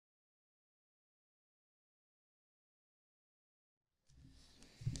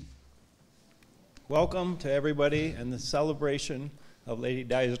Welcome to everybody and the celebration of Lady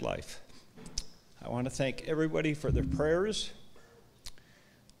Di's life. I want to thank everybody for their prayers,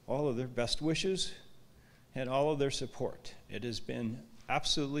 all of their best wishes, and all of their support. It has been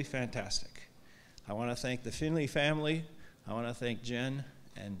absolutely fantastic. I want to thank the Finley family. I want to thank Jen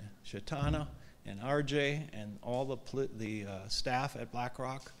and Shatana and RJ and all the staff at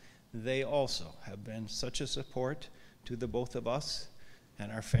BlackRock. They also have been such a support to the both of us and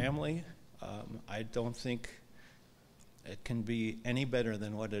our family. I don't think it can be any better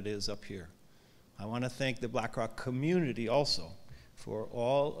than what it is up here. I want to thank the BlackRock community also for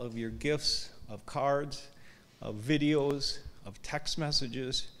all of your gifts of cards, of videos, of text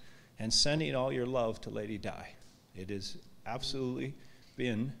messages, and sending all your love to Lady Di. It has absolutely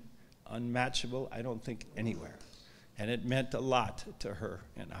been unmatchable, I don't think, anywhere. And it meant a lot to her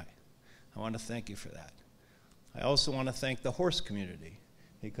and I. I want to thank you for that. I also want to thank the horse community,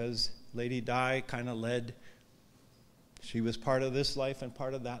 because Lady Di kind of led, she was part of this life and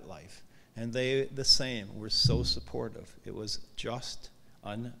part of that life. And they, the same, were so supportive. It was just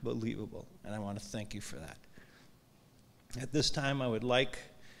unbelievable, and I want to thank you for that. At this time, I would like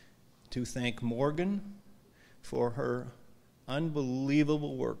to thank Morgan for her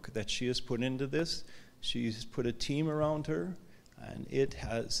unbelievable work that she has put into this. She's put a team around her, and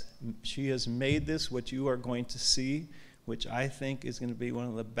she has made this what you are going to see, which I think is going to be one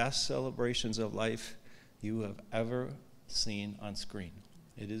of the best celebrations of life you have ever seen on screen.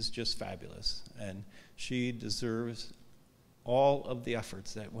 It is just fabulous, and she deserves all of the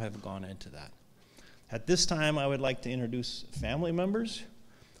efforts that have gone into that. At this time, I would like to introduce family members.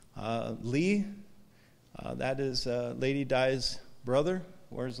 Lee, that is Lady Di's brother.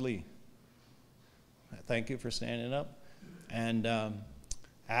 Where's Lee? Thank you for standing up. And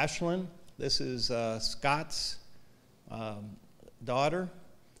Ashlyn, this is Scott's daughter.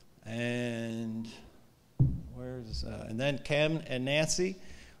 And and then Cam and Nancy,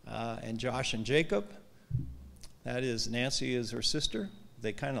 and Josh and Jacob. That is, Nancy is her sister.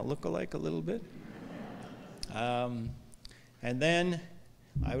 They kind of look alike a little bit. And then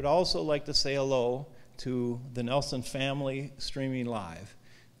I would also like to say hello to the Nelson family streaming live,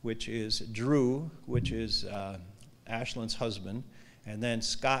 which is Drew, which is Ashlyn's husband, and then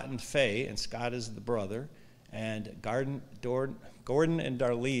Scott and Faye, and Scott is the brother, and Gordon and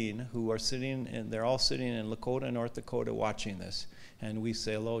Darlene, who are sitting, and they're all sitting in Lakota, North Dakota, watching this, and we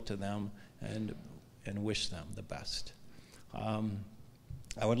say hello to them and wish them the best.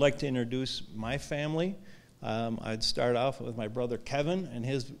 I would like to introduce my family. I'd start off with my brother Kevin and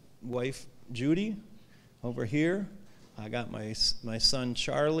his wife Judy over here. I got my son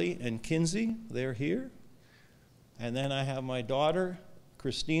Charlie and Kinsey, they're here. And then I have my daughter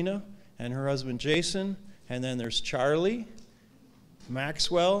Christina and her husband Jason, and then there's Charlie,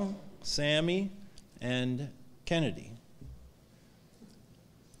 Maxwell, Sammy, and Kennedy.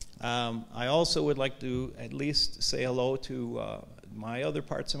 I also would like to at least say hello to my other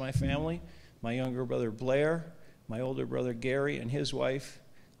parts of my family, my younger brother Blair, my older brother Gary and his wife.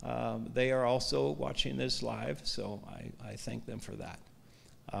 They are also watching this live, so I thank them for that.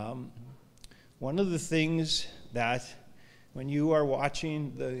 One of the things that when you are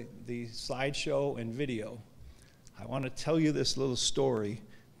watching the slideshow and video, I want to tell you this little story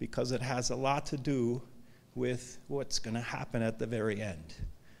because it has a lot to do with what's going to happen at the very end.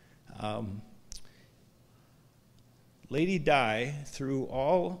 Lady Di, through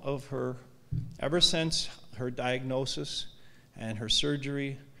all of her, ever since her diagnosis and her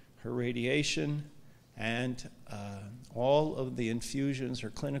surgery, her radiation, and all of the infusions, her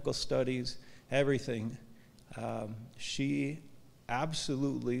clinical studies, everything, she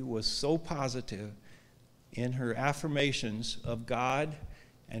absolutely was so positive in her affirmations of God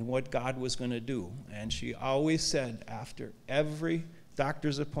and what God was going to do. And she always said, after every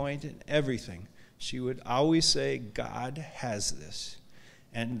doctor's appointment, everything, she would always say, God has this,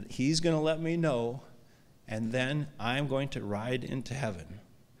 and he's going to let me know, and then I'm going to ride into heaven.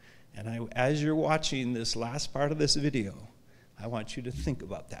 And as you're watching this last part of this video, I want you to think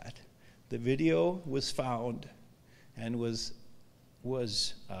about that. The video was found and was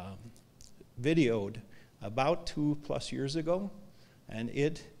videoed about 2+ years ago, and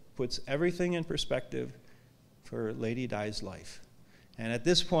it puts everything in perspective for Lady Di's life. And at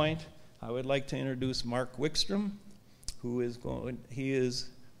this point, I would like to introduce Mark Wickstrom, he is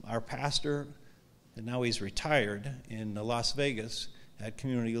our pastor, and now he's retired in Las Vegas at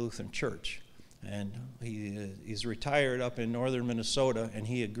Community Lutheran Church. And he's retired up in northern Minnesota, and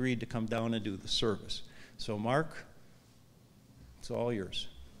he agreed to come down and do the service. So Mark, it's all yours.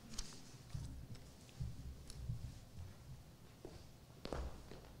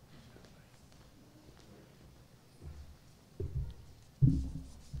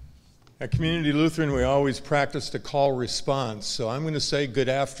 At Community Lutheran, we always practice the call response. So I'm going to say good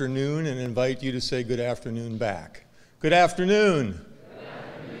afternoon and invite you to say good afternoon back. Good afternoon. Good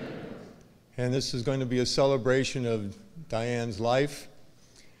afternoon. And this is going to be a celebration of Diane's life.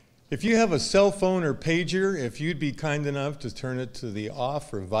 If you have a cell phone or pager, if you'd be kind enough to turn it to the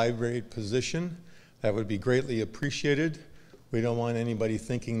off or vibrate position, that would be greatly appreciated. We don't want anybody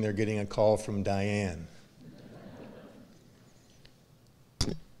thinking they're getting a call from Diane.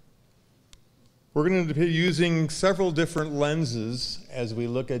 We're going to be using several different lenses as we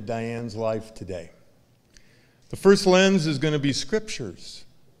look at Diane's life today. The first lens is going to be scriptures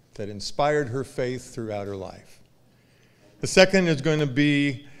that inspired her faith throughout her life. The second is going to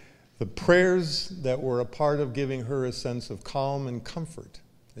be the prayers that were a part of giving her a sense of calm and comfort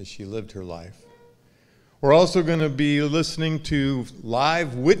as she lived her life. We're also going to be listening to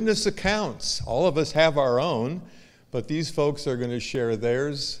live witness accounts. All of us have our own, but these folks are going to share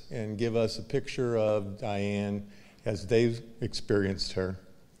theirs and give us a picture of Diane as they've experienced her.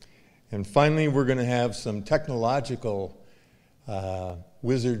 And finally, we're going to have some technological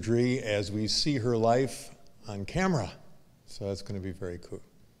wizardry as we see her life on camera. So that's going to be very cool.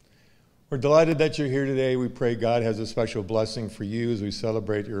 We're delighted that you're here today. We pray God has a special blessing for you as we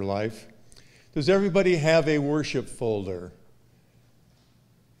celebrate your life. Does everybody have a worship folder?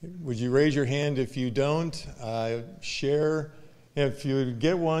 Would you raise your hand if you don't? Share. If you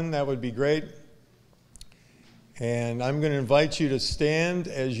get one, that would be great. And I'm going to invite you to stand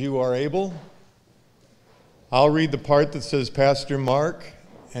as you are able. I'll read the part that says Pastor Mark,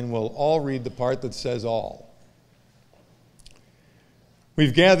 and we'll all read the part that says all.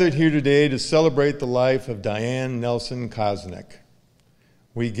 We've gathered here today to celebrate the life of Diane Nelson Koznick.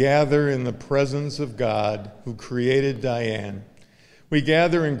 We gather in the presence of God who created Diane. We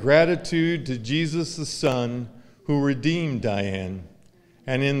gather in gratitude to Jesus the Son who redeemed Diane,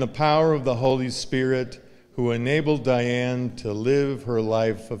 and in the power of the Holy Spirit who enabled Diane to live her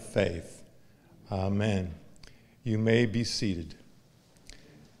life of faith. Amen. You may be seated.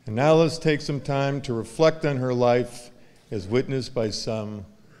 And now let's take some time to reflect on her life as witnessed by some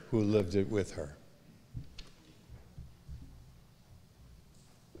who lived it with her.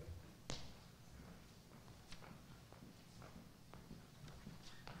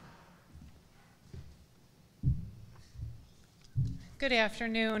 Good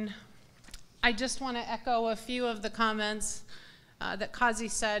afternoon. I just want to echo a few of the comments that Kazi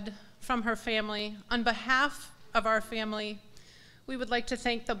said from her family. On behalf of our family, we would like to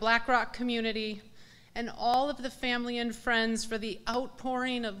thank the Black Rock community and all of the family and friends for the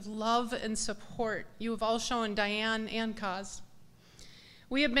outpouring of love and support you have all shown Diane and Kaz.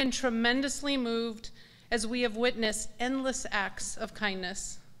 We have been tremendously moved as we have witnessed endless acts of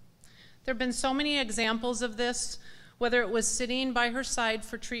kindness. There have been so many examples of this, whether it was sitting by her side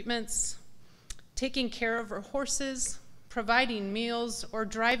for treatments, taking care of her horses, providing meals, or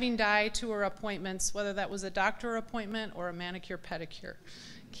driving Di to her appointments, whether that was a doctor appointment or a manicure pedicure.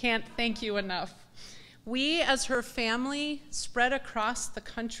 Can't thank you enough. We, as her family, spread across the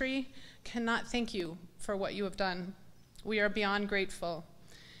country, cannot thank you for what you have done. We are beyond grateful.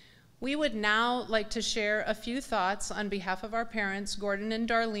 We would now like to share a few thoughts on behalf of our parents, Gordon and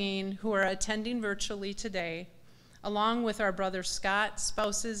Darlene, who are attending virtually today, along with our brother Scott,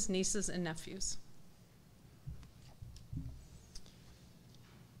 spouses, nieces, and nephews.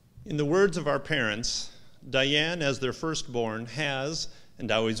 In the words of our parents, Diane, as their firstborn, has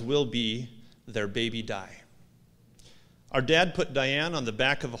and always will be their baby Di. Our dad put Diane on the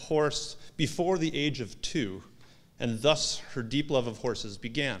back of a horse before the age of 2, and thus her deep love of horses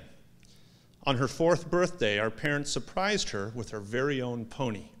began. On her 4th birthday, our parents surprised her with her very own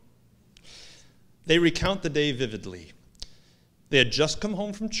pony. They recount the day vividly. They had just come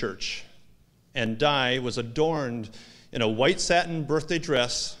home from church, and Di was adorned in a white satin birthday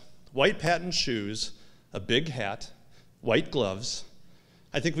dress, white patent shoes, a big hat, white gloves.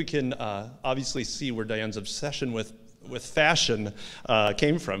 I think we can obviously see where Diane's obsession with fashion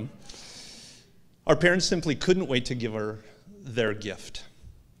came from. Our parents simply couldn't wait to give her their gift.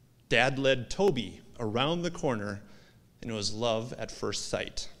 Dad led Toby around the corner, and it was love at first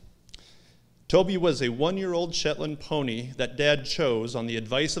sight. Toby was a 1-year-old Shetland pony that Dad chose on the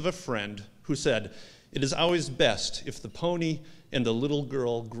advice of a friend who said, "It is always best if the pony and the little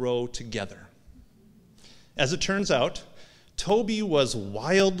girl grow together." As it turns out, Toby was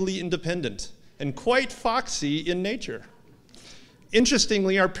wildly independent and quite foxy in nature.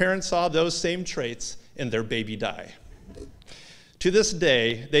 Interestingly, our parents saw those same traits in their baby Di. To this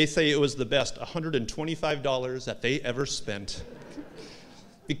day, they say it was the best $125 that they ever spent.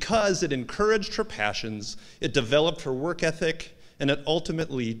 Because it encouraged her passions, it developed her work ethic, and it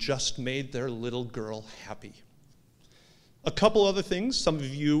ultimately just made their little girl happy. A couple other things some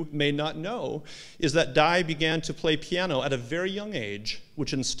of you may not know is that Di began to play piano at a very young age,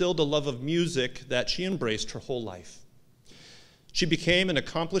 which instilled a love of music that she embraced her whole life. She became an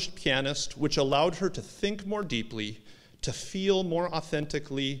accomplished pianist, which allowed her to think more deeply, to feel more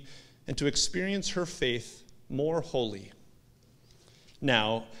authentically, and to experience her faith more wholly.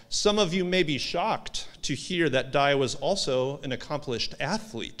 Now, some of you may be shocked to hear that Di was also an accomplished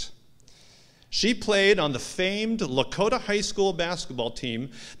athlete. She played on the famed Lakota High School basketball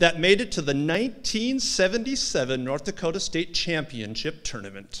team that made it to the 1977 North Dakota State Championship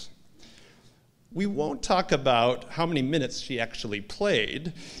tournament. We won't talk about how many minutes she actually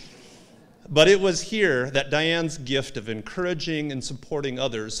played, but it was here that Diane's gift of encouraging and supporting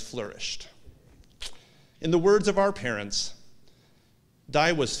others flourished. In the words of our parents,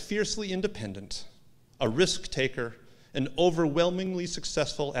 Di was fiercely independent, a risk taker, and overwhelmingly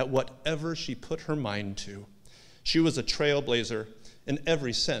successful at whatever she put her mind to. She was a trailblazer in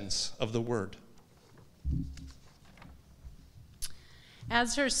every sense of the word.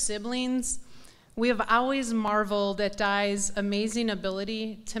 As her siblings, we have always marveled at Di's amazing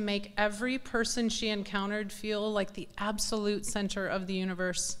ability to make every person she encountered feel like the absolute center of the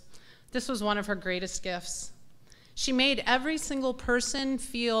universe. This was one of her greatest gifts. She made every single person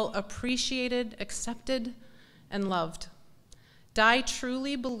feel appreciated, accepted, and loved. Di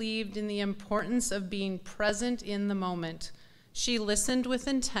truly believed in the importance of being present in the moment. She listened with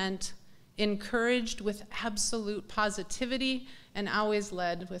intent, encouraged with absolute positivity, and always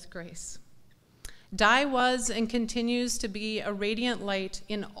led with grace. Di was and continues to be a radiant light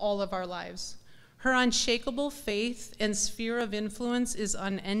in all of our lives. Her unshakable faith and sphere of influence is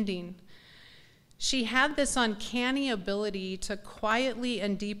unending. She had this uncanny ability to quietly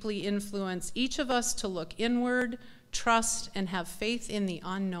and deeply influence each of us to look inward, trust, and have faith in the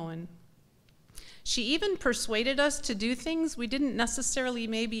unknown. She even persuaded us to do things we didn't necessarily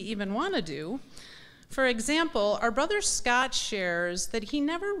maybe even want to do. For example, our brother Scott shares that he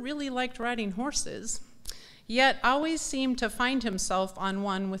never really liked riding horses, yet always seemed to find himself on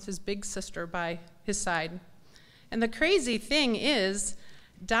one with his big sister by his side. And the crazy thing is,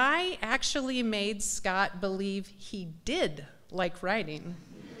 Di actually made Scott believe he did like riding.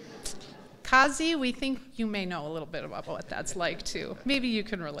 Kazi, we think you may know a little bit about what that's like too. Maybe you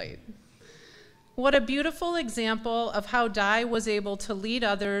can relate. What a beautiful example of how Di was able to lead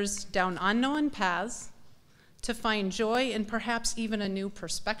others down unknown paths, to find joy and perhaps even a new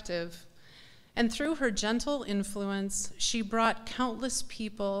perspective. And through her gentle influence, she brought countless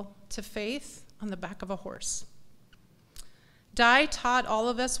people to faith on the back of a horse. Di taught all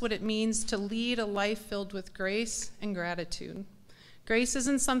of us what it means to lead a life filled with grace and gratitude. Grace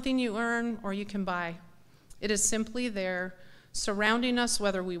isn't something you earn or you can buy. It is simply there, surrounding us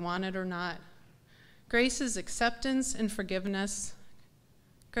whether we want it or not. Grace is acceptance and forgiveness.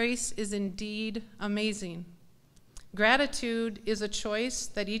 Grace is indeed amazing. Gratitude is a choice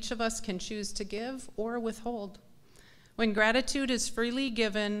that each of us can choose to give or withhold. When gratitude is freely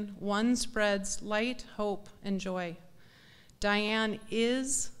given, one spreads light, hope, and joy. Diane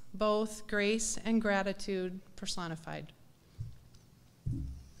is both grace and gratitude personified.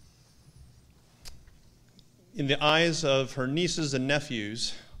 In the eyes of her nieces and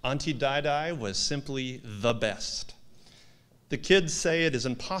nephews, Auntie Di was simply the best. The kids say it is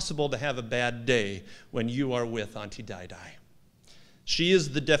impossible to have a bad day when you are with Auntie Di. She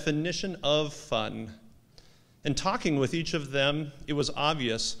is the definition of fun. In talking with each of them, it was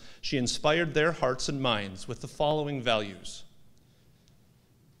obvious she inspired their hearts and minds with the following values.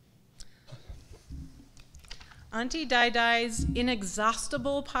 Auntie Di's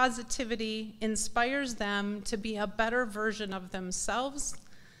inexhaustible positivity inspires them to be a better version of themselves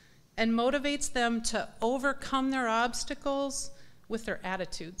and motivates them to overcome their obstacles with their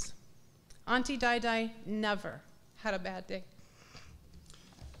attitudes. Auntie Di never had a bad day.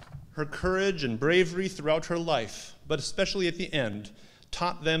 Her courage and bravery throughout her life, but especially at the end,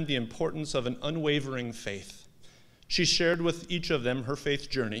 taught them the importance of an unwavering faith. She shared with each of them her faith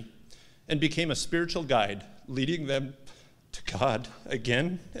journey and became a spiritual guide, leading them to God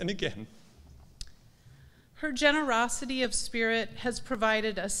again and again. Her generosity of spirit has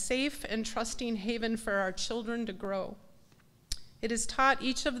provided a safe and trusting haven for our children to grow. It has taught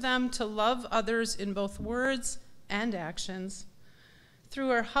each of them to love others in both words and actions. Through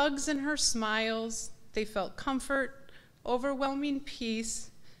her hugs and her smiles, they felt comfort, overwhelming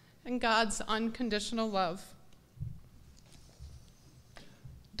peace, and God's unconditional love.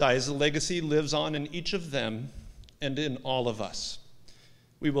 Di's legacy lives on in each of them and in all of us.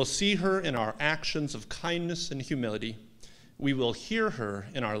 We will see her in our actions of kindness and humility. We will hear her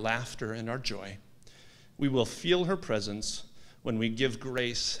in our laughter and our joy. We will feel her presence when we give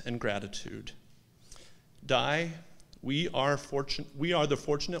grace and gratitude. Di, we are the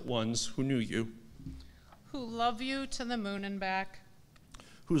fortunate ones who knew you, who love you to the moon and back,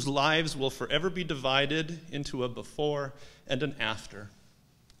 whose lives will forever be divided into a before and an after.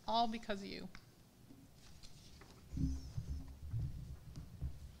 all because of you.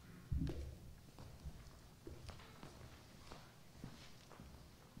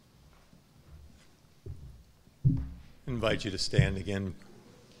 I invite you to stand again.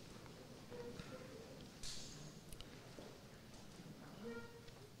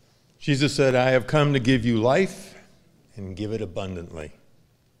 Jesus said, I have come to give you life and give it abundantly.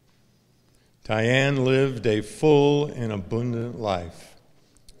 Diane lived a full and abundant life.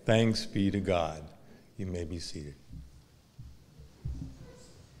 Thanks be to God. You may be seated.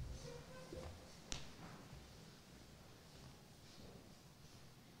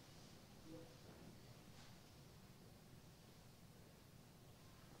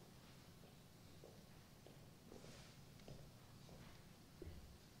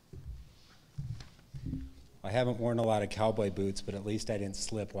 I haven't worn a lot of cowboy boots, but at least I didn't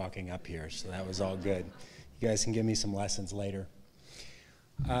slip walking up here, so that was all good. You guys can give me some lessons later.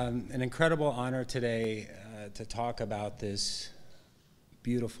 An incredible honor today to talk about this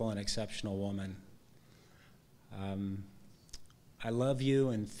beautiful and exceptional woman. I love you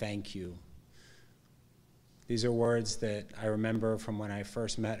and thank you. These are words that I remember from when I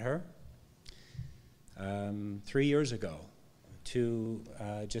first met her 3 years ago. To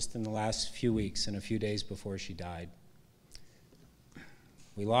just in the last few weeks and a few days before she died.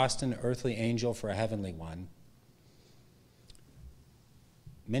 We lost an earthly angel for a heavenly one.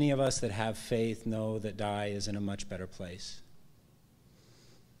 Many of us that have faith know that Di is in a much better place.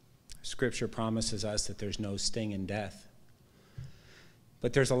 Scripture promises us that there's no sting in death.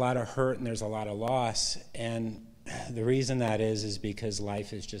 But there's a lot of hurt and there's a lot of loss, and the reason that is because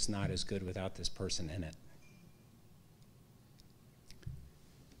life is just not as good without this person in it.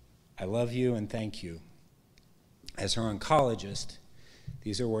 I love you and thank you. As her oncologist,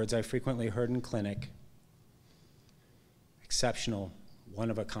 these are words I frequently heard in clinic. Exceptional,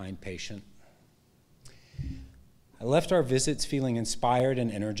 one-of-a-kind patient. I left our visits feeling inspired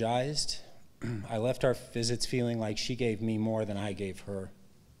and energized. I left our visits feeling like she gave me more than I gave her.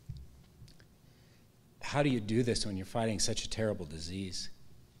 How do you do this when you're fighting such a terrible disease?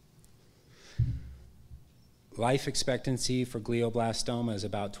 Life expectancy for glioblastoma is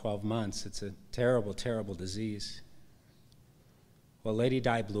about 12 months. It's a terrible, terrible disease. Well, Lady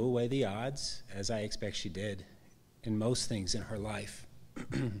Di blew away the odds, as I expect she did, in most things in her life.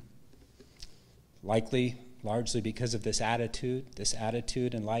 Likely, largely because of this attitude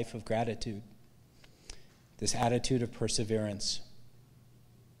and life of gratitude, this attitude of perseverance.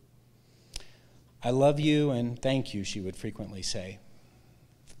 I love you and thank you, she would frequently say.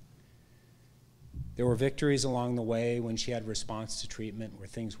 There were victories along the way when she had response to treatment, where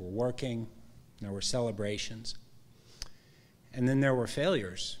things were working, there were celebrations. And then there were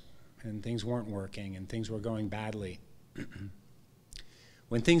failures, and things weren't working, and things were going badly.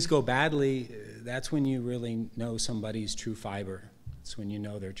 When things go badly, that's when you really know somebody's true fiber. That's when you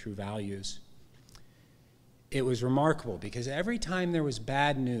know their true values. It was remarkable, because every time there was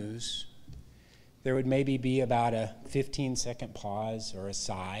bad news, there would maybe be about a 15-second pause or a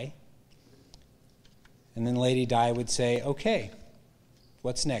sigh. And then Lady Di would say, okay,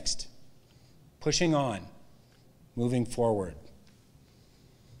 what's next? Pushing on, moving forward.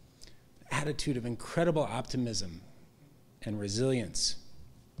 Attitude of incredible optimism and resilience.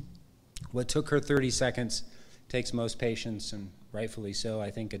 What took her 30 seconds takes most patients, and rightfully so, I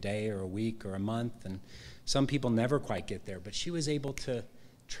think a day or a week or a month, and some people never quite get there, but she was able to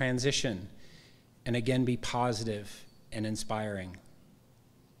transition and again be positive and inspiring.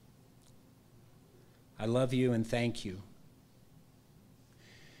 I love you and thank you.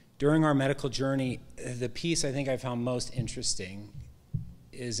 During our medical journey, the piece I think I found most interesting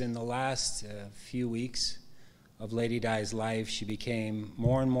is in the last few weeks of Lady Di's life, she became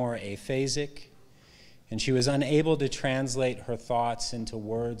more and more aphasic, and she was unable to translate her thoughts into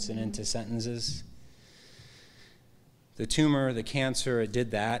words and into sentences. The tumor, the cancer, it did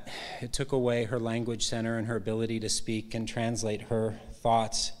that. It took away her language center and her ability to speak and translate her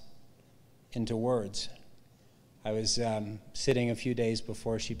thoughts into words. I was sitting a few days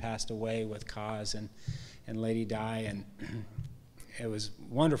before she passed away with Koz and Lady Di, and it was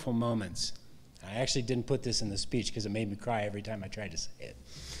wonderful moments. I actually didn't put this in the speech because it made me cry every time I tried to say it.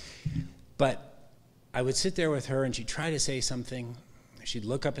 But I would sit there with her, and she'd try to say something. She'd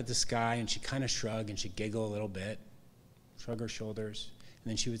look up at the sky, and she'd kind of shrug, and she'd giggle a little bit. shrug her shoulders, and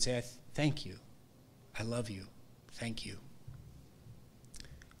then she would say, thank you, I love you, thank you.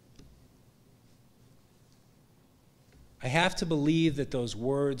 I have to believe that those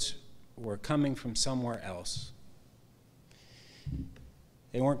words were coming from somewhere else.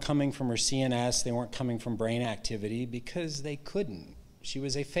 They weren't coming from her CNS, they weren't coming from brain activity, because they couldn't. She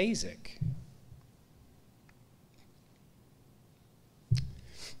was aphasic.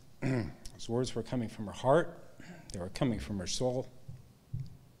 Those words were coming from her heart, they were coming from her soul.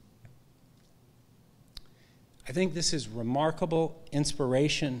 I think this is remarkable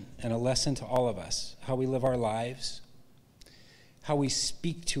inspiration and a lesson to all of us, how we live our lives, how we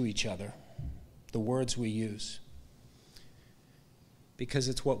speak to each other, the words we use, because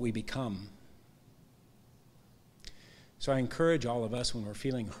it's what we become. So I encourage all of us, when we're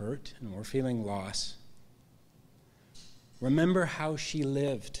feeling hurt and we're feeling loss, remember how she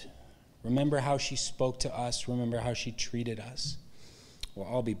lived. Remember how she spoke to us. Remember how she treated us. We'll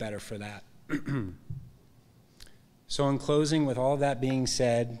all be better for that. So in closing, with all that being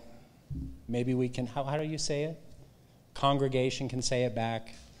said, maybe we can, how do you say it? Congregation can say it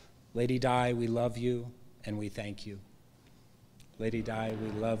back. Lady Di, we love you and we thank you. Lady Di,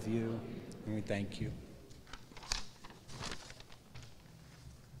 we love you and we thank you.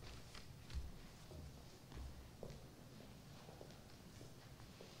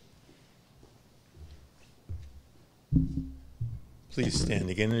 Please stand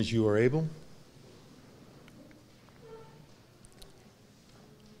again as you are able.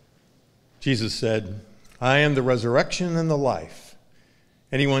 Jesus said, I am the resurrection and the life.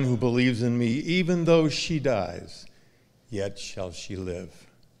 Anyone who believes in me, even though she dies, yet shall she live.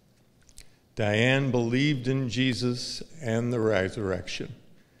 Diane believed in Jesus and the resurrection.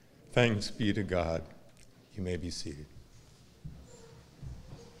 Thanks be to God. You may be seated.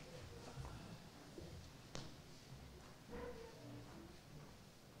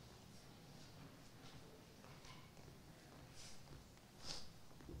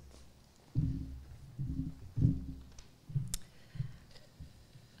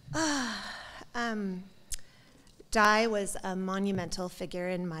 Di was a monumental figure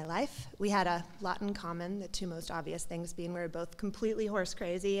in my life. We had a lot in common, the two most obvious things being we were both completely horse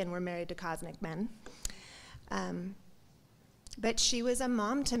crazy and we're married to Koznick men. But she was a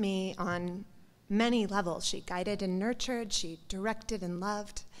mom to me on many levels. She guided and nurtured, she directed and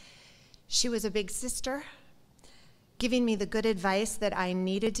loved. She was a big sister, giving me the good advice that I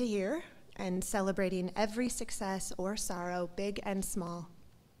needed to hear and celebrating every success or sorrow, big and small.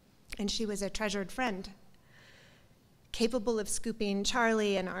 And she was a treasured friend, capable of scooping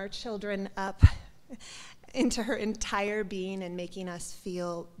Charlie and our children up into her entire being and making us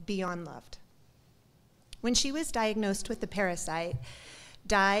feel beyond loved. When she was diagnosed with the parasite,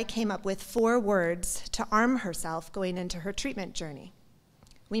 Di came up with 4 words to arm herself going into her treatment journey.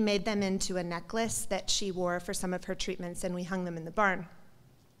 We made them into a necklace that she wore for some of her treatments, and we hung them in the barn.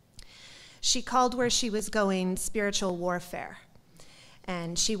 She called where she was going spiritual warfare,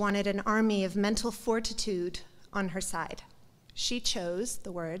 and she wanted an army of mental fortitude on her side. She chose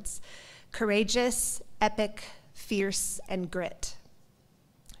the words courageous, epic, fierce, and grit.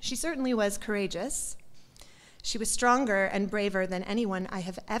 She certainly was courageous. She was stronger and braver than anyone I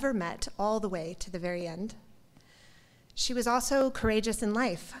have ever met, all the way to the very end. She was also courageous in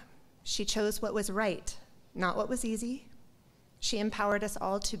life. She chose what was right, not what was easy. She empowered us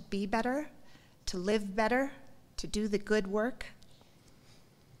all to be better, to live better, to do the good work.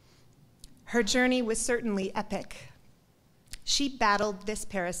 Her journey was certainly epic. She battled this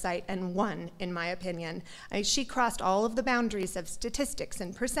parasite and won, in my opinion. She crossed all of the boundaries of statistics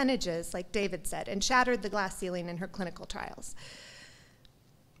and percentages, like David said, and shattered the glass ceiling in her clinical trials.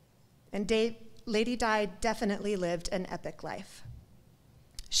 And Lady Di definitely lived an epic life.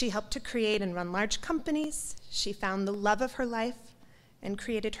 She helped to create and run large companies. She found the love of her life and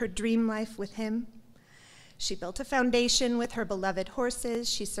created her dream life with him. She built a foundation with her beloved horses.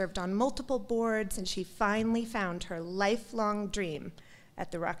 She served on multiple boards, and she finally found her lifelong dream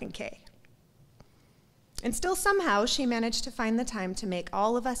at the Rock and Kay. And still somehow she managed to find the time to make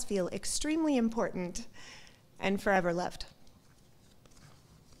all of us feel extremely important and forever loved.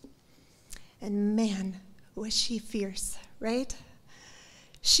 And man, was she fierce, right?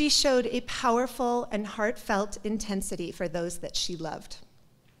 She showed a powerful and heartfelt intensity for those that she loved.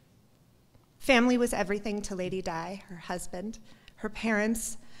 Family was everything to Lady Di, her husband, her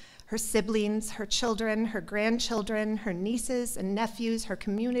parents, her siblings, her children, her grandchildren, her nieces and nephews, her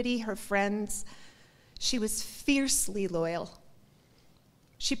community, her friends. She was fiercely loyal.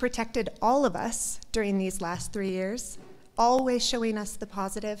 She protected all of us during these last 3 years, always showing us the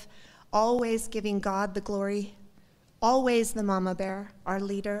positive, always giving God the glory, always the mama bear, our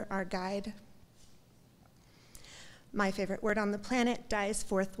leader, our guide. My favorite word on the planet, Di's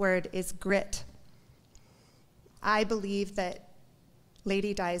fourth word, is grit. I believe that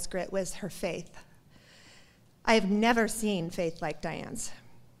Lady Di's grit was her faith. I have never seen faith like Diane's.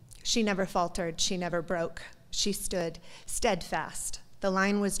 She never faltered, she never broke. She stood steadfast. The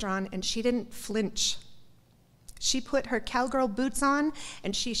line was drawn, and she didn't flinch. She put her cowgirl boots on,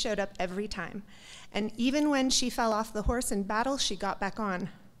 and she showed up every time. And even when she fell off the horse in battle, she got back on.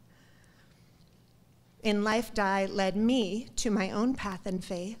 In life, Di led me to my own path in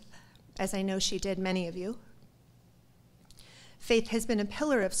faith, as I know she did many of you. Faith has been a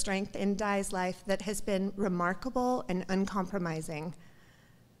pillar of strength in Di's life that has been remarkable and uncompromising.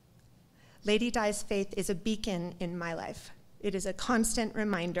 Lady Di's faith is a beacon in my life. It is a constant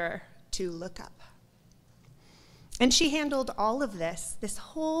reminder to look up. And she handled all of this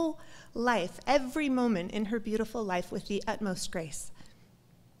whole life, every moment in her beautiful life with the utmost grace.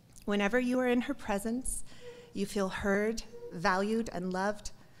 Whenever you are in her presence, you feel heard, valued, and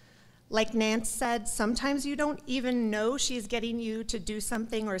loved. Like Nance said, sometimes you don't even know she's getting you to do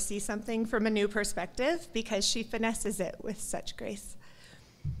something or see something from a new perspective because she finesses it with such grace.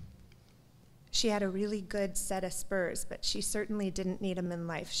 She had a really good set of spurs, but she certainly didn't need them in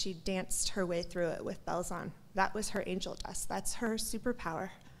life. She danced her way through it with bells on. That was her angel dust. That's her superpower,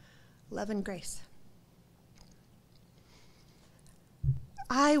 love and grace.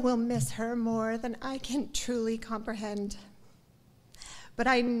 I will miss her more than I can truly comprehend. But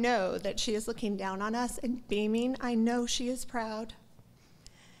I know that she is looking down on us and beaming. I know she is proud.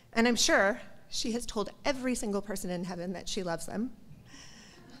 And I'm sure she has told every single person in heaven that she loves them.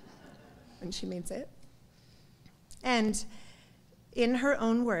 And she means it. And in her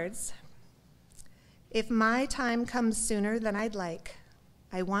own words, if my time comes sooner than I'd like,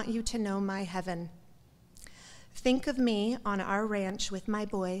 I want you to know my heaven. Think of me on our ranch with my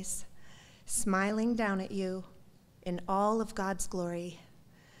boys, smiling down at you in all of God's glory,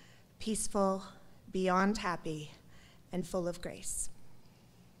 peaceful, beyond happy, and full of grace.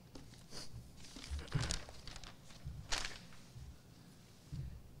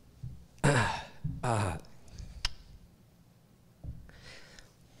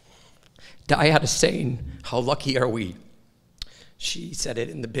 Di had a saying, how lucky are we? She said it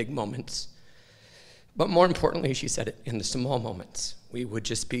in the big moments. But more importantly, she said it in the small moments. We would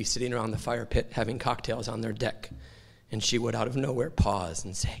just be sitting around the fire pit having cocktails on their deck, and she would out of nowhere pause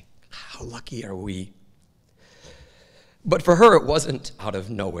and say, how lucky are we? But for her, it wasn't out of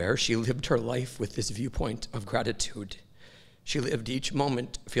nowhere. She lived her life with this viewpoint of gratitude. She lived each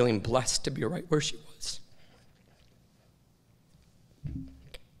moment feeling blessed to be right where she was.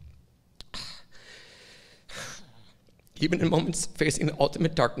 Even in moments facing the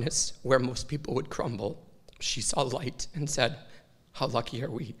ultimate darkness, where most people would crumble, she saw light and said, how lucky are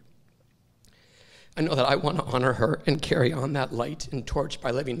we? I know that I want to honor her and carry on that light and torch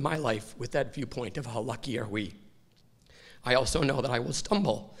by living my life with that viewpoint of how lucky are we. I also know that I will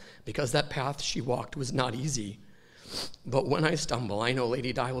stumble, because that path she walked was not easy. But when I stumble, I know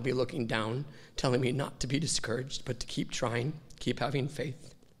Lady Di will be looking down, telling me not to be discouraged, but to keep trying, keep having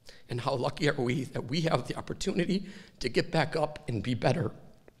faith. And how lucky are we that we have the opportunity to get back up and be better.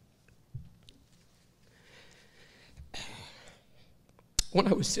 When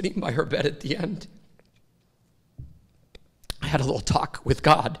I was sitting by her bed at the end, I had a little talk with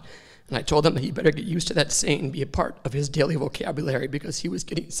God, and I told him that he better get used to that saying and be a part of his daily vocabulary, because he was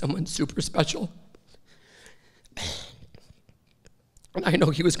getting someone super special. And I know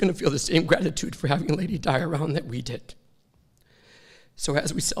he was going to feel the same gratitude for having Lady Di around that we did. So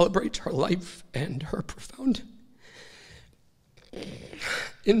as we celebrate her life and her profound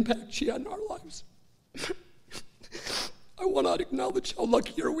impact she had in our lives, I want to acknowledge how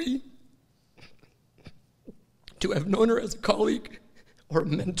lucky are we to have known her as a colleague or a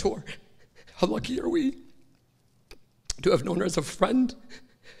mentor. How lucky are we to have known her as a friend?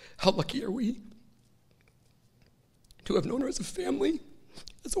 How lucky are we to have known her as a family,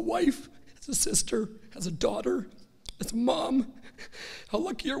 as a wife, as a sister, as a daughter, as a mom? How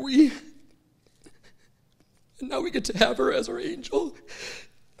lucky are we? And now we get to have her as our angel,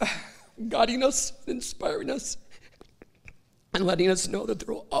 guiding us, inspiring us, and letting us know that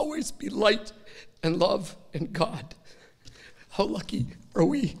there will always be light and love and God. How lucky are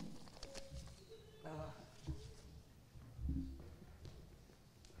we?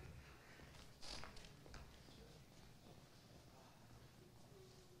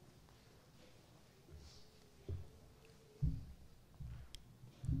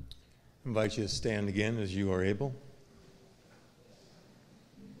 I invite you to stand again as you are able.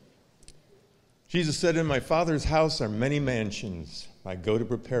 Jesus said, "In my Father's house are many mansions. I go to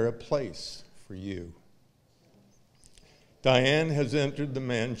prepare a place for you." Diane has entered the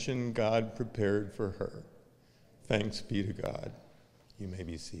mansion God prepared for her. Thanks be to God. You may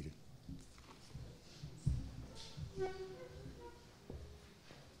be seated.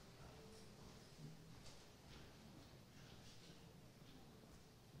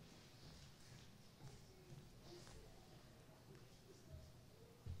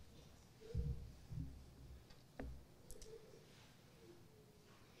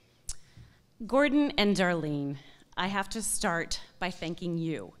 Gordon and Darlene, I have to start by thanking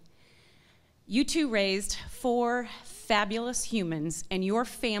you. You two raised 4 fabulous humans, and your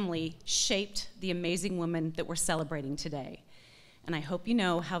family shaped the amazing woman that we're celebrating today. And I hope you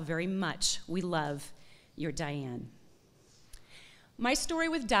know how very much we love your Diane. My story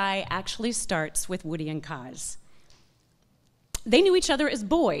with Di actually starts with Woody and Koz. They knew each other as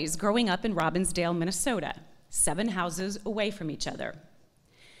boys growing up in Robbinsdale, Minnesota, 7 houses away from each other.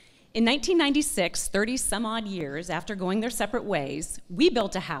 In 1996, 30 some odd years after going their separate ways, we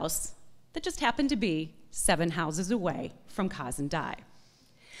built a house that just happened to be 7 houses away from Koz and Di.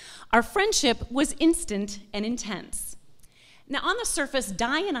 Our friendship was instant and intense. Now, on the surface,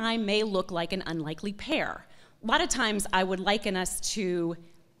 Di and I may look like an unlikely pair. A lot of times I would liken us to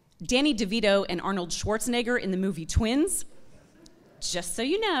Danny DeVito and Arnold Schwarzenegger in the movie Twins. Just so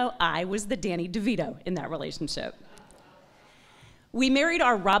you know, I was the Danny DeVito in that relationship. We married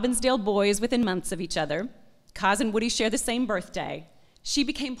our Robbinsdale boys within months of each other. Koz and Woody share the same birthday. She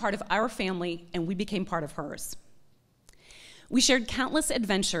became part of our family, and we became part of hers. We shared countless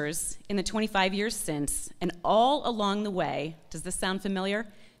adventures in the 25 years since, and all along the way, does this sound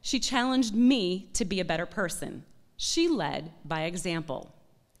familiar? She challenged me to be a better person. She led by example.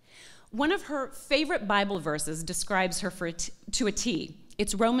 One of her favorite Bible verses describes her to a T.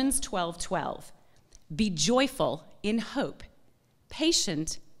 It's Romans 12:12. Be joyful in hope,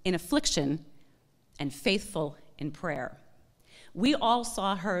 patient in affliction, and faithful in prayer. We all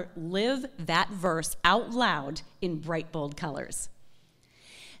saw her live that verse out loud in bright, bold colors.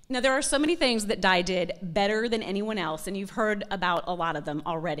 Now, there are so many things that Di did better than anyone else, and you've heard about a lot of them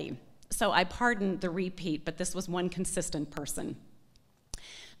already. So I pardon the repeat, but this was one consistent person.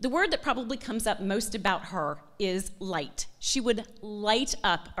 The word that probably comes up most about her is light. She would light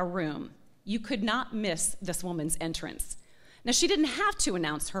up a room. You could not miss this woman's entrance. Now, she didn't have to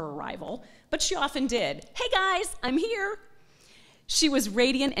announce her arrival, but she often did. Hey guys, I'm here. She was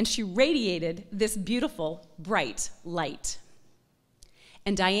radiant, and she radiated this beautiful, bright light.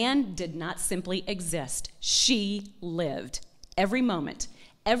 And Diane did not simply exist. She lived. Every moment,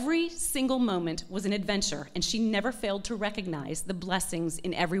 every single moment was an adventure, and she never failed to recognize the blessings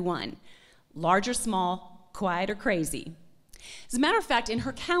in every one, large or small, quiet or crazy. As a matter of fact, in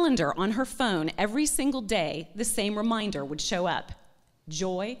her calendar on her phone, every single day, the same reminder would show up: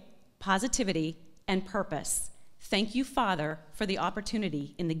 joy, positivity, and purpose. Thank you, Father, for the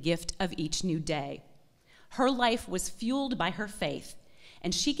opportunity in the gift of each new day. Her life was fueled by her faith,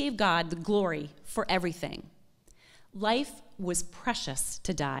 and she gave God the glory for everything. Life was precious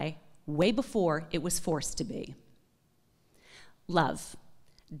to Di way before it was forced to be. Love.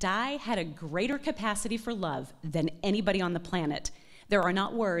 Di had a greater capacity for love than anybody on the planet. There are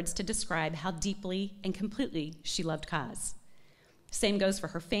not words to describe how deeply and completely she loved Koz. Same goes for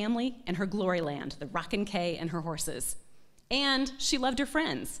her family and her glory land, the Rockin' K and her horses. And she loved her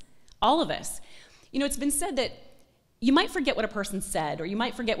friends, all of us. You know, it's been said that you might forget what a person said or you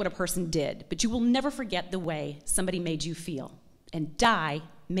might forget what a person did, but you will never forget the way somebody made you feel. And Di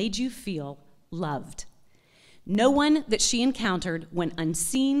made you feel loved. No one that she encountered went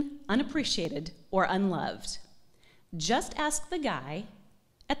unseen, unappreciated, or unloved. Just ask the guy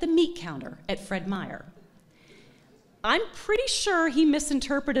at the meat counter at Fred Meyer. I'm pretty sure he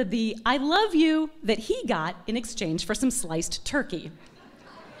misinterpreted the "I love you" that he got in exchange for some sliced turkey.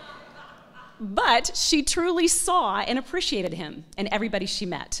 But she truly saw and appreciated him and everybody she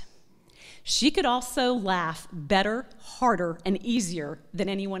met. She could also laugh better, harder, and easier than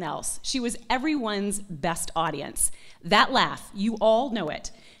anyone else. She was everyone's best audience. That laugh, you all know it.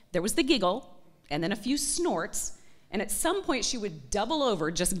 There was the giggle, and then a few snorts, and at some point she would double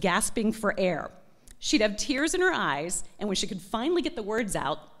over just gasping for air. She'd have tears in her eyes, and when she could finally get the words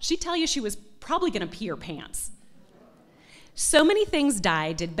out, she'd tell you she was probably gonna pee her pants. So many things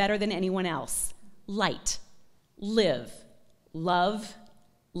Di did better than anyone else. Light, live, love,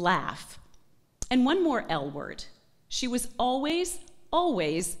 laugh. And one more L word. She was always,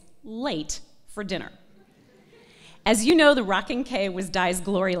 always late for dinner. As you know, the Rocking K was Di's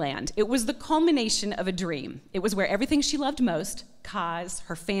glory land. It was the culmination of a dream. It was where everything she loved most, Koz,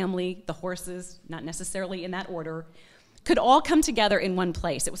 her family, the horses, not necessarily in that order, could all come together in one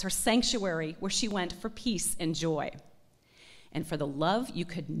place. It was her sanctuary where she went for peace and joy. And for the love, you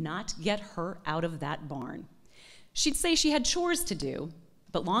could not get her out of that barn. She'd say she had chores to do,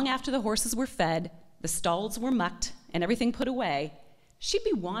 but long after the horses were fed, the stalls were mucked, and everything put away, she'd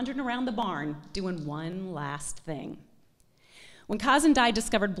be wandering around the barn doing one last thing. When Koz and Di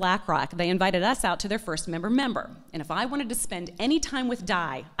discovered Black Rock, they invited us out to their first member. And if I wanted to spend any time with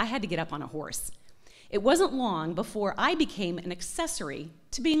Di, I had to get up on a horse. It wasn't long before I became an accessory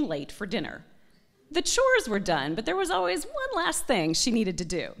to being late for dinner. The chores were done, but there was always one last thing she needed to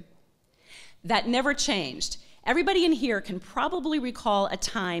do. That never changed. Everybody in here can probably recall a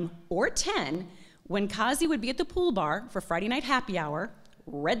time, or 10, when Kazi would be at the pool bar for Friday night happy hour,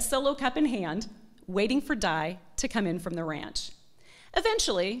 red Solo cup in hand, waiting for Di to come in from the ranch.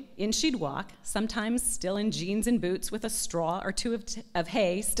 Eventually, in she'd walk, sometimes still in jeans and boots with a straw or two of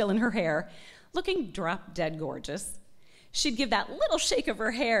hay still in her hair, looking drop-dead gorgeous. She'd give that little shake of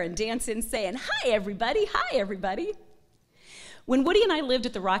her hair and dance in saying, "Hi, everybody, hi, everybody." When Woody and I lived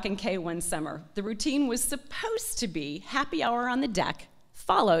at the Rockin' K one summer, the routine was supposed to be happy hour on the deck,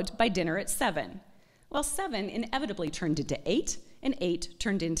 followed by dinner at 7. Well, 7 inevitably turned into 8, and 8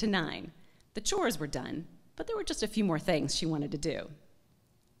 turned into 9. The chores were done, but there were just a few more things she wanted to do.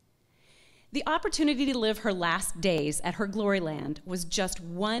 The opportunity to live her last days at her glory land was just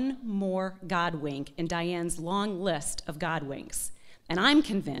one more God wink in Diane's long list of God winks. And I'm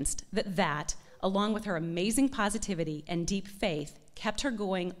convinced that that, along with her amazing positivity and deep faith, kept her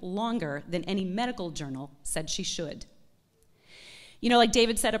going longer than any medical journal said she should. You know, like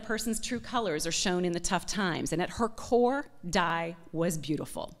David said, a person's true colors are shown in the tough times, and at her core, Di was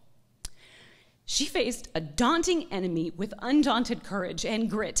beautiful. She faced a daunting enemy with undaunted courage and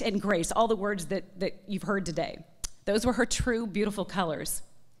grit and grace, all the words that you've heard today. Those were her true, beautiful colors.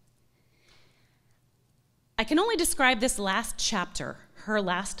 I can only describe this last chapter, her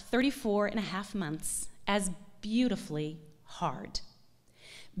last 34 and a half months, as beautifully hard.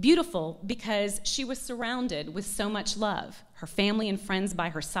 Beautiful because she was surrounded with so much love, her family and friends by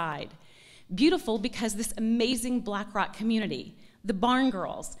her side. Beautiful because this amazing Black Rock community, the Barn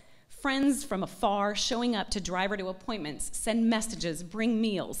Girls, friends from afar showing up to drive her to appointments, send messages, bring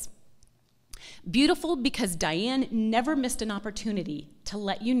meals. Beautiful because Diane never missed an opportunity to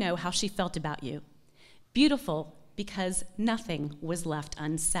let you know how she felt about you. Beautiful because nothing was left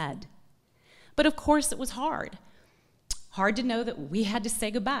unsaid. But of course it was hard. Hard to know that we had to say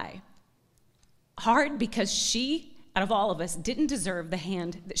goodbye. Hard because she, out of all of us, didn't deserve the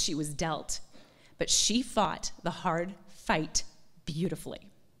hand that she was dealt. But she fought the hard fight beautifully.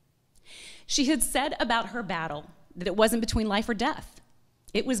 She had said about her battle that it wasn't between life or death.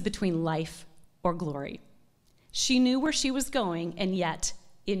 It was between life or glory. She knew where she was going, and yet,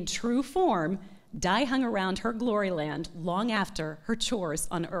 in true form, Di hung around her glory land long after her chores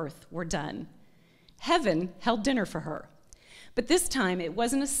on earth were done. Heaven held dinner for her. But this time, it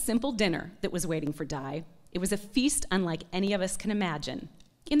wasn't a simple dinner that was waiting for Di. It was a feast unlike any of us can imagine,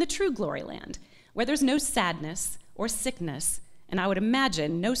 in the true glory land, where there's no sadness or sickness, and I would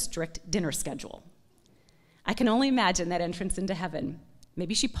imagine no strict dinner schedule. I can only imagine that entrance into heaven.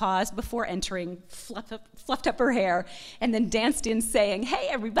 Maybe she paused before entering, fluffed up her hair, and then danced in saying, "Hey,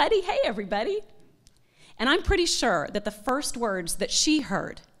 everybody, hey, everybody." And I'm pretty sure that the first words that she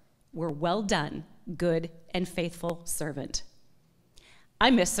heard were, "Well done, good and faithful servant." I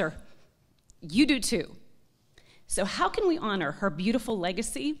miss her. You do too. So how can we honor her beautiful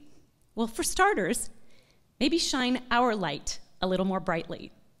legacy? Well, for starters, maybe shine our light a little more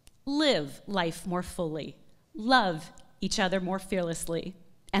brightly. Live life more fully. Love each other more fearlessly.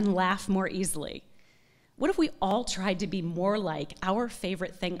 And laugh more easily. What if we all tried to be more like our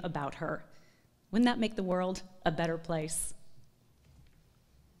favorite thing about her? Wouldn't that make the world a better place?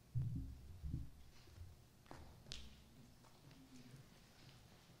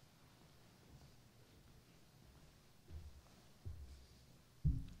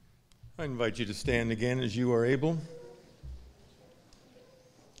 I invite you to stand again as you are able.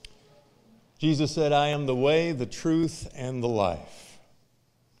 Jesus said, "I am the way, the truth, and the life."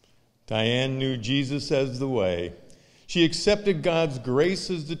 Diane knew Jesus as the way. She accepted God's grace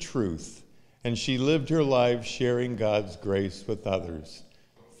as the truth, and she lived her life sharing God's grace with others.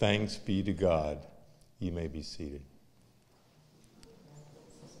 Thanks be to God. You may be seated.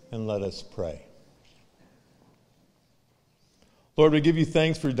 And let us pray. Lord, we give you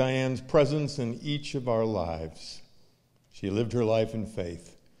thanks for Diane's presence in each of our lives. She lived her life in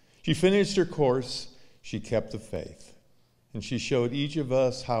faith. She finished her course. she kept the faith. And she showed each of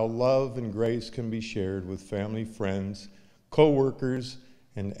us how love and grace can be shared with family, friends, co-workers,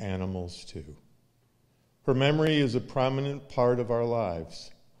 and animals too. Her memory is a prominent part of our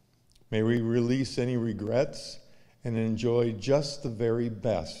lives. May we release any regrets and enjoy just the very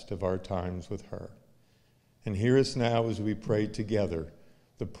best of our times with her. And hear us now as we pray together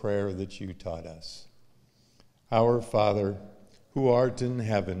the prayer that you taught us. Our Father, who art in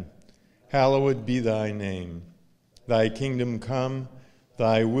heaven, hallowed be thy name. Thy kingdom come,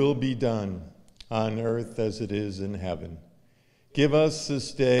 thy will be done, on earth as it is in heaven. Give us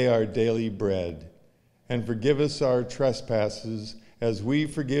this day our daily bread, and forgive us our trespasses as we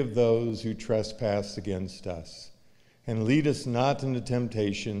forgive those who trespass against us. And lead us not into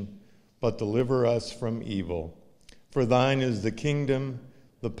temptation, but deliver us from evil. For thine is the kingdom,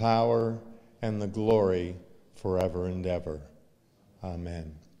 the power, and the glory forever and ever.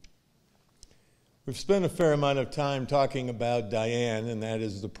 Amen. We've spent a fair amount of time talking about Diane, and that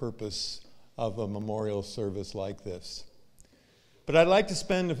is the purpose of a memorial service like this. But I'd like to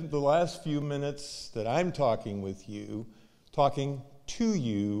spend the last few minutes that I'm talking with you, talking to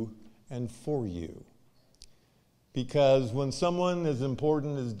you and for you. Because when someone as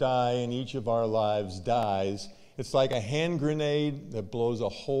important as Di in each of our lives dies, it's like a hand grenade that blows a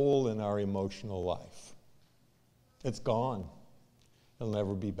hole in our emotional life. It's gone. It'll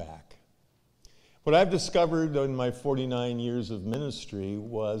never be back. What I've discovered in my 49 years of ministry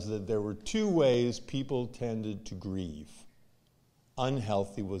was that there were two ways people tended to grieve.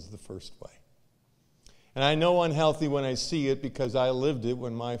 Unhealthy was the first way. And I know unhealthy when I see it because I lived it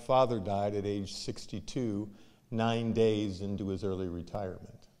when my father died at age 62, 9 days into his early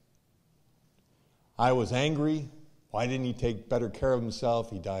retirement. I was angry. Why didn't he take better care of himself?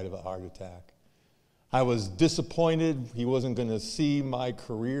 He died of a heart attack. I was disappointed he wasn't going to see my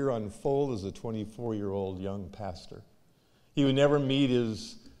career unfold as a 24-year-old young pastor. He would never meet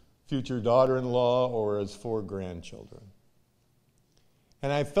his future daughter-in-law or his 4 grandchildren.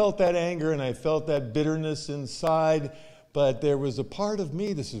 And I felt that anger and I felt that bitterness inside, but there was a part of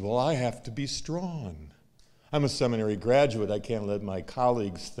me that says, well, I have to be strong. I'm a seminary graduate. I can't let my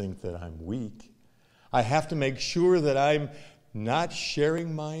colleagues think that I'm weak. I have to make sure that I'm not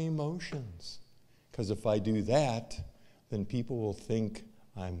sharing my emotions. Because if I do that, then people will think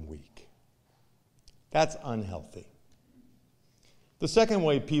I'm weak. That's unhealthy. The second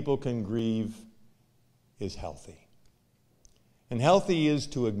way people can grieve is healthy. And healthy is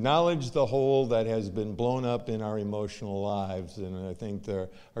to acknowledge the hole that has been blown up in our emotional lives. And I think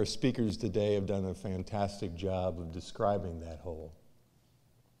our speakers today have done a fantastic job of describing that hole.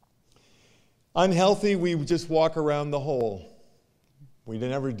 Unhealthy, we just walk around the hole. We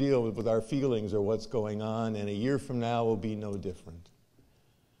never deal with our feelings or what's going on, and a year from now will be no different.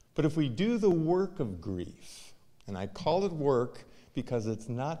 But if we do the work of grief, and I call it work because it's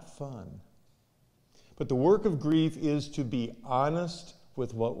not fun, but the work of grief is to be honest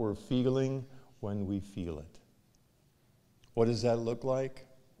with what we're feeling when we feel it. What does that look like?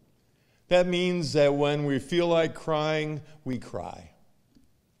 That means that when we feel like crying, we cry.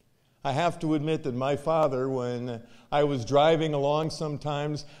 I have to admit that my father, when I was driving along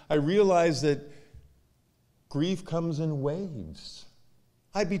sometimes, I realized that grief comes in waves.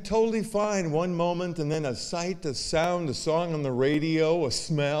 I'd be totally fine one moment, and then a sight, a sound, a song on the radio, a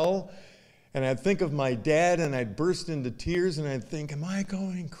smell, and I'd think of my dad, and I'd burst into tears, and I'd think, am I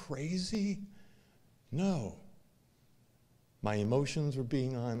going crazy? No. My emotions were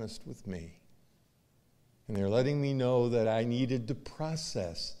being honest with me. And they're letting me know that I needed to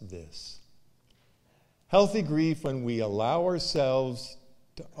process this. Healthy grief when we allow ourselves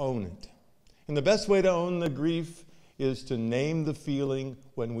to own it. And the best way to own the grief is to name the feeling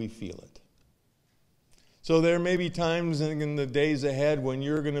when we feel it. So there may be times in the days ahead when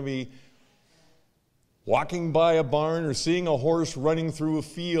you're going to be walking by a barn or seeing a horse running through a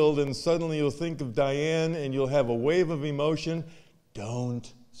field, and suddenly you'll think of Diane and you'll have a wave of emotion.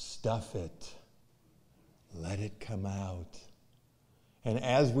 Don't stuff it. Let it come out. And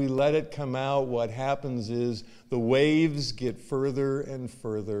as we let it come out, what happens is the waves get further and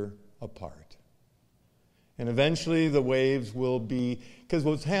further apart. And eventually the waves will be, because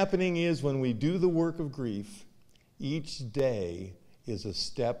what's happening is when we do the work of grief, each day is a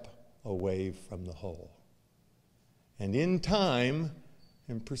step away from the hole. And in time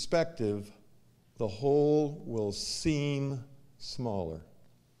and perspective, the hole will seem smaller.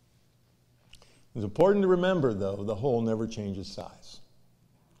 It's important to remember, though, the hole never changes size.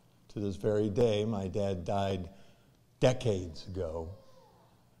 To this very day, my dad died decades ago.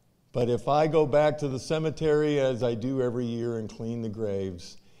 But if I go back to the cemetery, as I do every year, and clean the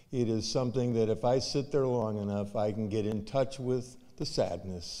graves, It is something that if I sit there long enough, I can get in touch with the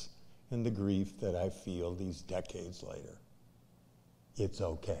sadness and the grief that I feel these decades later. It's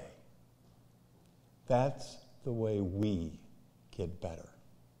okay. That's the way we get better.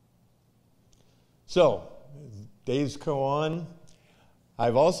 So, as days go on,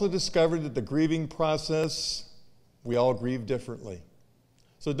 I've also discovered that the grieving process, we all grieve differently.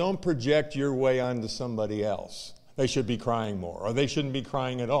 So don't project your way onto somebody else. They should be crying more, or they shouldn't be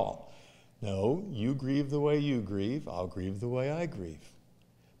crying at all. No, you grieve the way you grieve, I'll grieve the way I grieve.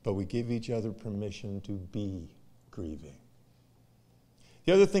 But we give each other permission to be grieving.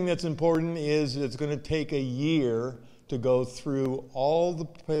 The other thing that's important is it's going to take a year to go through all the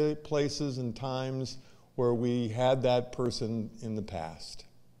places and times where we had that person in the past.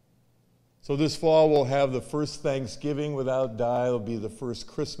 So this fall we'll have the first Thanksgiving without Di. It'll be the first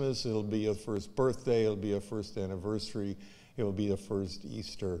Christmas. It'll be a first birthday. It'll be a first anniversary. It will be the first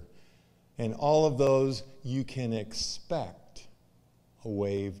Easter. And all of those you can expect a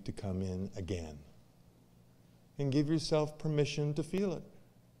wave to come in again. And give yourself permission to feel it.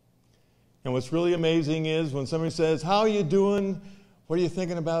 And what's really amazing is when somebody says, "How are you doing? What are you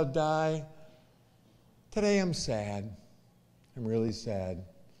thinking about, Di?" Today I'm sad. I'm really sad.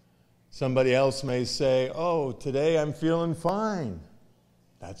 Somebody else may say, "Oh, today I'm feeling fine."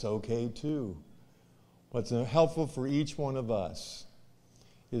 That's okay too. What's helpful for each one of us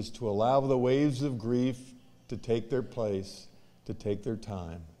is to allow the waves of grief to take their place, to take their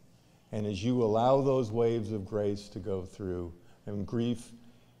time. And as you allow those waves of grace to go through, and grief,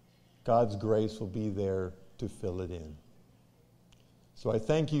 God's grace will be there to fill it in. So I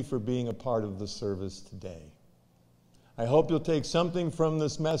thank you for being a part of the service today. I hope you'll take something from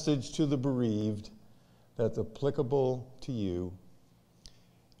this message to the bereaved that's applicable to you.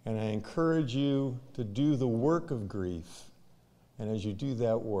 And I encourage you to do the work of grief. And as you do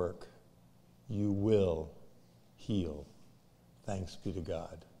that work, you will heal. Thanks be to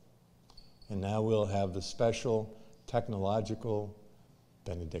God. And now we'll have the special technological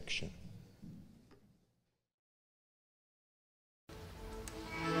benediction.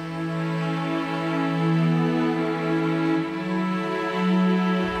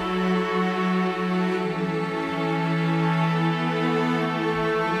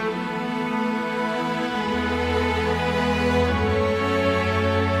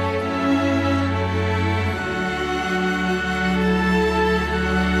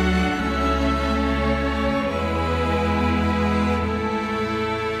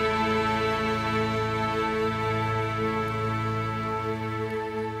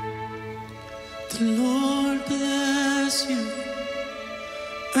 The Lord bless you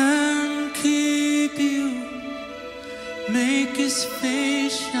and keep you. Make his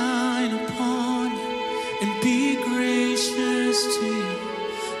face shine upon you and be gracious to you.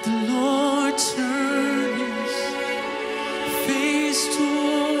 The Lord turn his face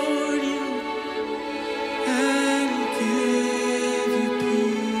toward you and give you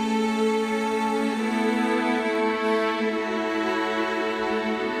peace.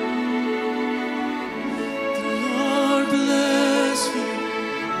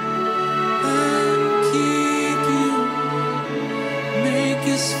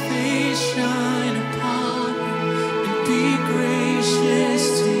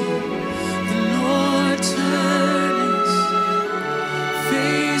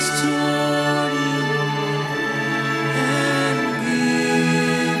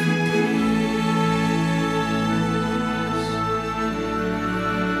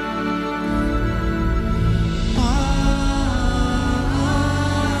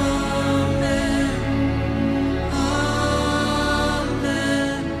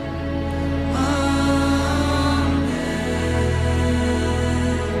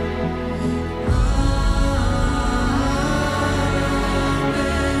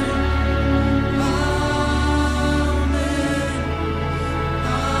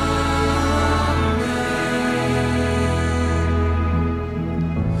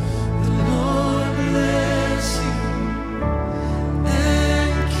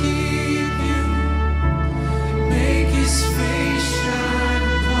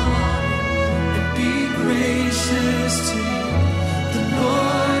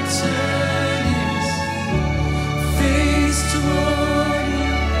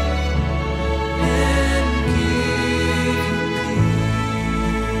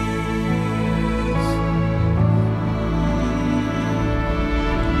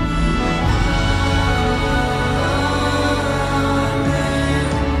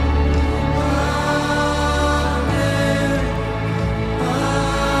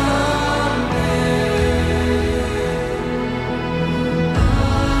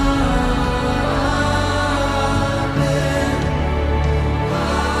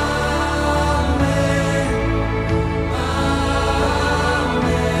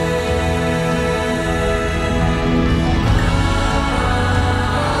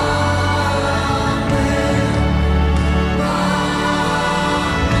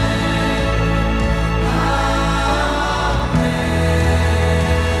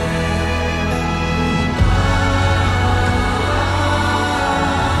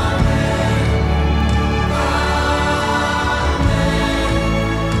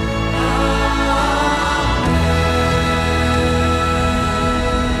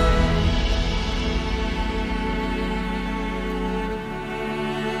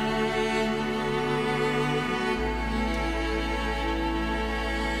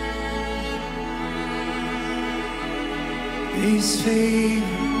 May His favor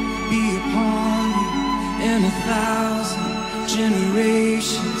be upon you and 1,000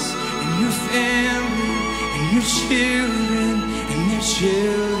 generations, and your family, and your children, and their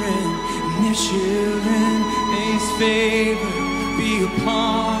children, and their children. May His favor be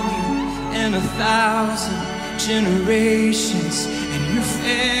upon you and 1,000 generations, and your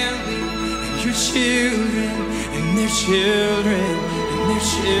family, and your children, and their children, and their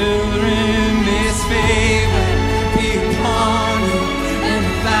children. May His favor be upon you and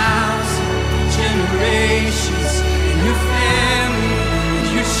 1,000 generations, and your family, and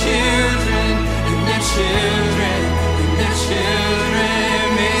your children, and their children, and their children.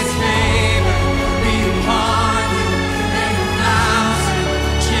 May His favor be upon you and 1,000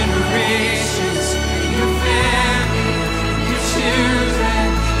 generations, and your family, and your children,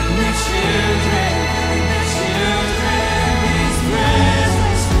 and their children, and their children. May His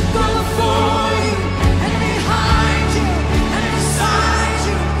presence go before you and behind you and beside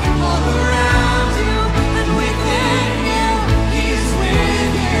you, all around you and within you. He is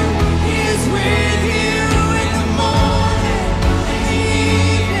with you. He is with you in the morning, in the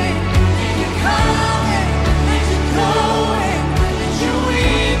evening, and you're coming, and you're going, and you're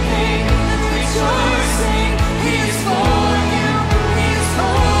weeping and rejoicing. He is for you. He is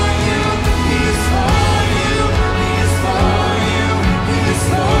for you. He is for you. He is for you. He is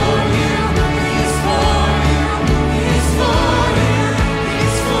for you. He is for you. He is for you.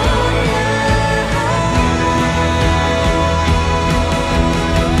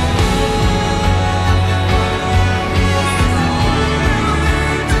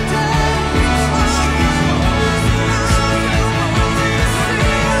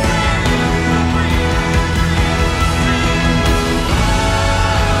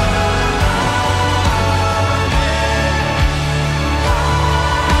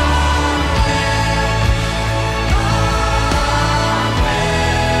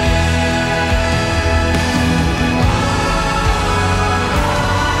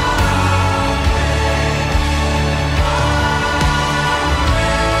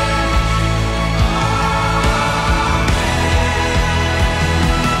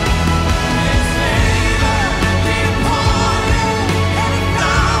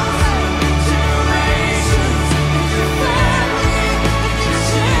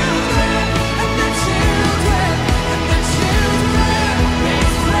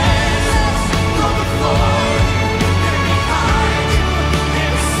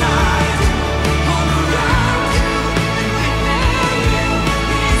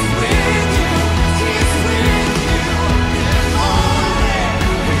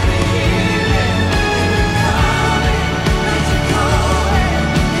 for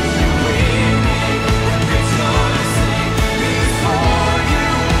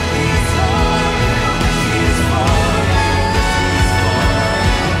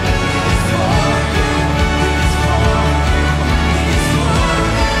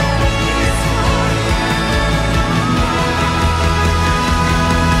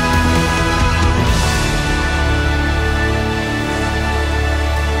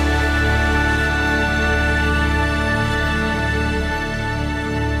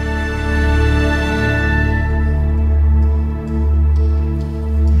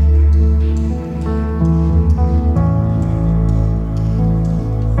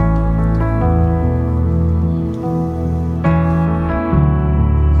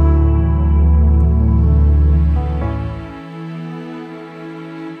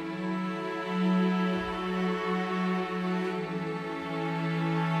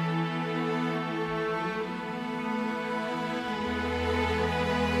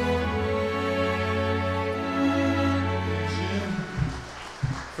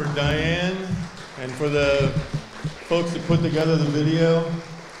For Diane and for the folks that put together the video.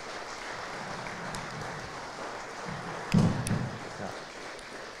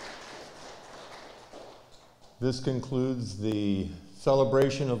 This concludes the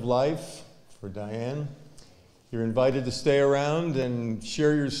celebration of life for Diane. You're invited to stay around and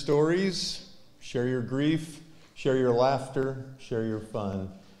share your stories, share your grief, share your laughter, share your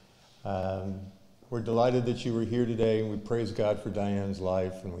fun. We're delighted that you were here today, and we praise God for Diane's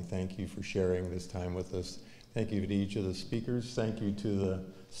life, and we thank you for sharing this time with us. Thank you to each of the speakers. Thank you to the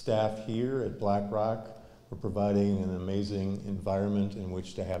staff here at Black Rock for providing an amazing environment in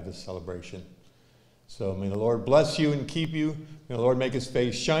which to have this celebration. So may the Lord bless you and keep you. May the Lord make his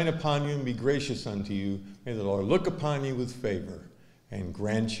face shine upon you and be gracious unto you. May the Lord look upon you with favor and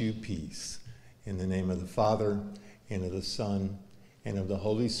grant you peace. In the name of the Father, and of the Son, and of the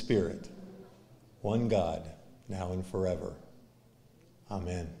Holy Spirit, one God, now and forever.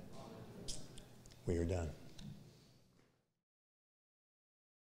 Amen. We are done.